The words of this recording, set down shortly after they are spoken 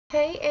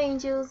Hey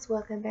angels,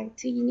 welcome back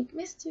to Unique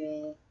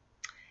Mystery.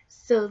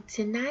 So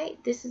tonight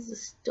this is a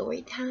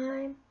story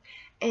time,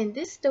 and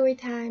this story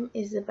time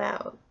is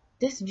about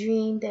this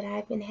dream that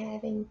I've been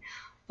having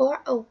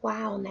for a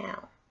while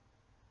now.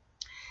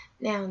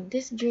 Now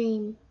this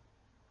dream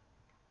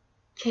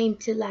came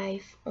to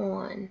life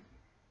on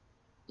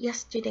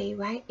yesterday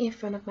right in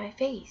front of my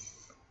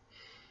face,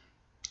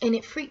 and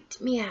it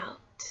freaked me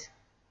out.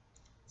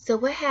 So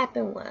what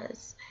happened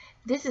was,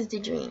 this is the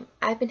dream.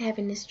 I've been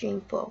having this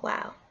dream for a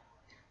while.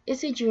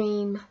 It's a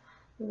dream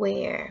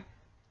where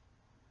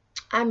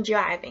I'm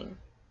driving.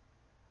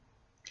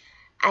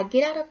 I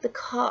get out of the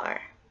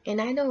car and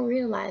I don't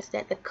realize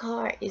that the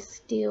car is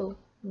still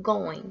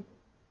going.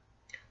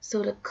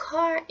 So the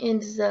car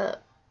ends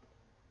up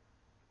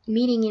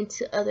meeting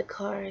into other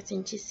cars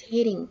and just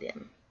hitting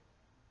them.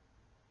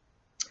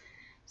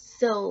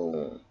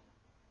 So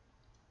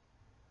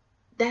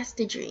that's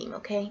the dream,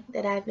 okay,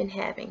 that I've been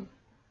having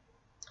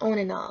on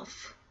and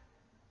off.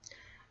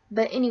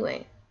 But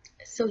anyway,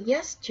 so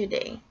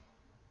yesterday,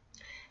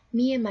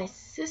 me and my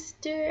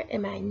sister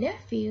and my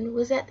nephew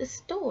was at the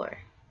store.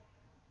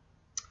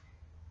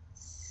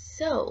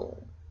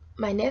 So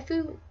my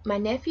nephew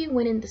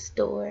went in the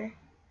store.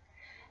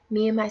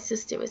 Me and my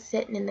sister was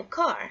sitting in the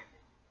car.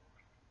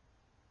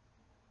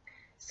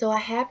 So I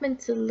happened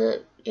to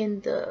look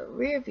in the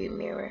rearview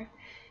mirror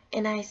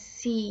and I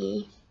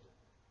see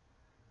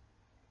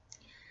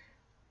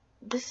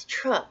this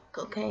truck,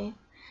 okay?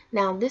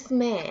 Now this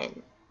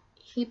man,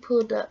 he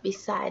pulled up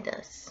beside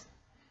us,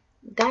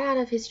 got out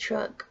of his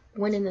truck,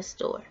 went in the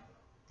store.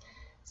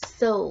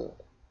 So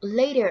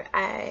later,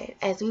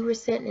 as we were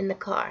sitting in the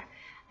car,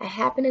 I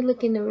happened to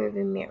look in the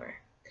rearview mirror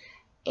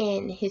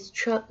and his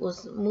truck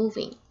was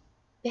moving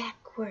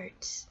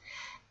backwards.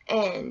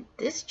 And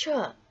this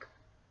truck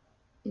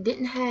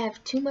didn't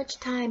have too much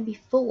time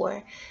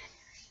before.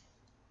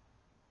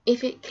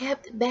 If it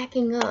kept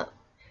backing up,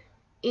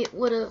 it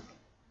would have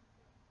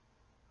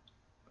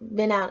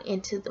been out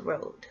into the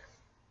road.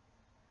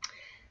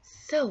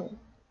 So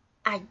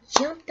I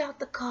jumped out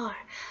the car.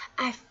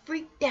 I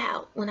freaked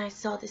out when I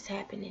saw this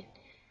happening.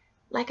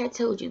 Like I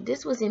told you,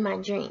 this was in my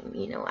dream.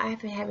 You know,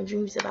 I've been having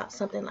dreams about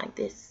something like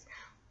this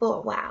for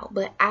a while,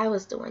 but I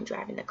was the one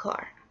driving the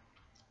car.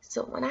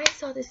 So when I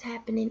saw this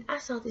happening, I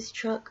saw this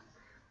truck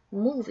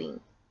moving.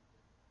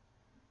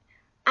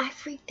 I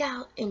freaked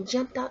out and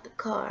jumped out the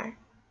car.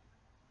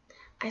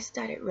 I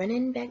started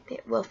running back there.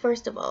 Well,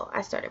 first of all,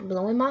 I started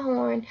blowing my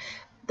horn.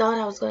 Thought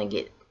I was going to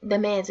get the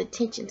man's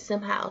attention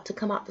somehow to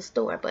come out the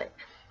store, but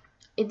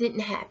it didn't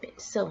happen.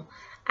 So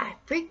I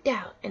freaked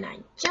out and I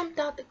jumped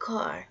out the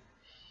car.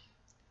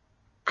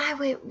 I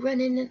went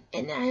running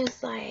and I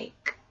was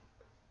like,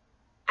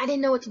 I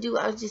didn't know what to do.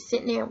 I was just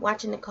sitting there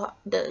watching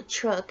the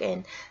truck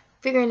and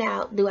figuring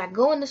out, do I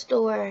go in the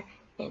store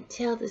and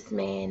tell this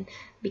man,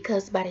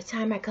 because by the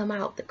time I come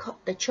out,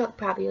 the truck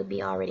probably will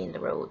be already in the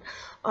road,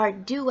 or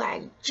do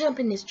I jump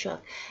in this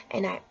truck?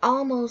 And I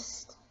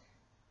was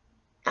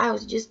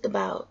just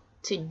about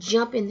to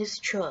jump in this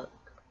truck.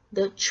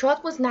 The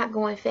truck was not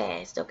going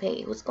fast, okay?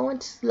 It was going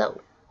slow.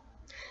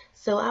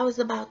 So I was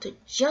about to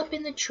jump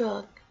in the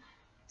truck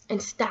and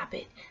stop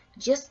it.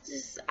 Just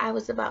as I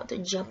was about to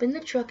jump in the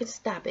truck and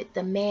stop it,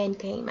 the man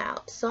came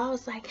out. So I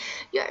was like,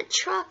 your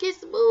truck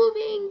is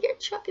moving. Your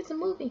truck is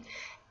moving.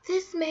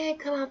 This man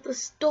come out the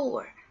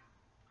store,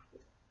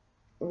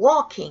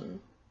 walking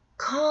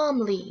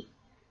calmly,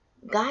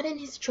 got in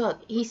his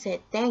truck. He said,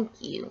 thank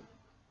you.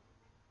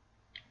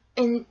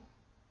 And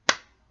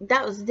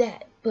that was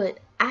that. But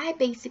I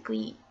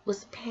basically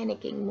was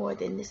panicking more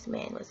than this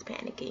man was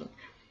panicking.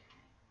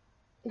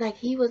 Like,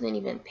 he wasn't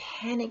even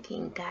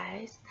panicking,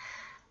 guys.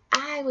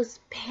 I was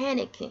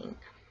panicking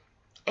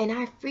and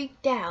I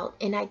freaked out,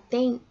 and I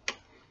think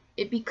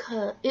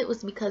it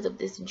was because of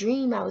this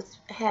dream I was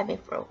having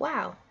for a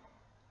while.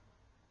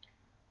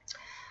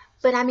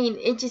 But I mean,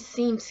 it just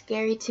seemed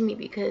scary to me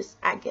because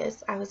I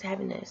guess I was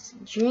having this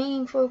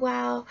dream for a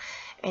while,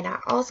 and I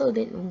also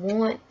didn't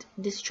want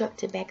this truck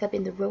to back up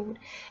in the road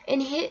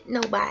and hit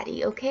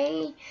nobody,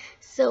 okay?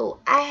 So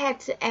I had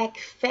to act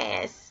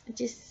fast.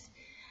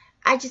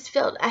 I just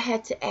felt I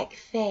had to act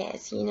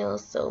fast, you know,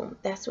 so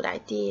that's what I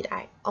did.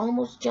 I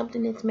almost jumped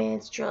in this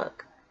man's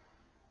truck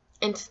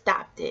and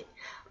stopped it.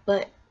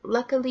 But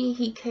luckily,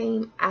 he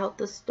came out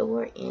the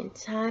store in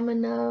time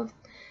enough,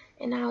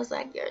 and I was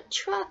like, your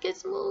truck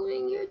is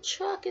moving, your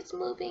truck is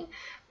moving.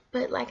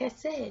 But like I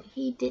said,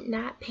 he did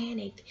not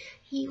panic.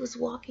 He was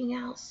walking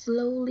out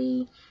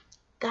slowly,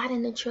 got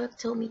in the truck,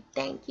 told me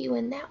thank you,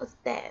 and that was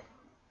that.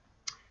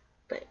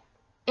 But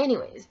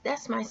anyways,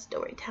 that's my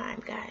story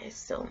time, guys.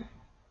 So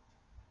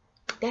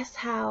that's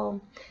how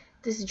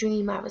this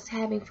dream I was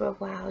having for a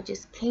while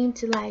just came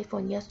to life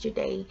on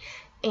yesterday,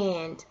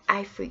 and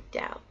I freaked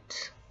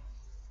out.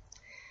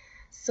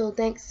 So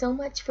thanks so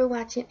much for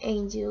watching,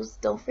 angels.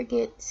 Don't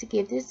forget to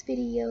give this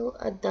video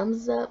a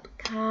thumbs up,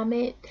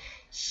 comment,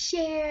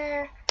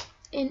 share,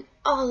 and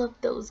all of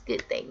those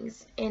good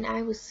things. And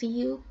I will see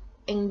you,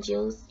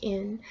 angels,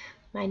 in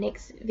my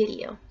next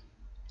video.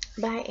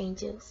 Bye,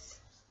 angels.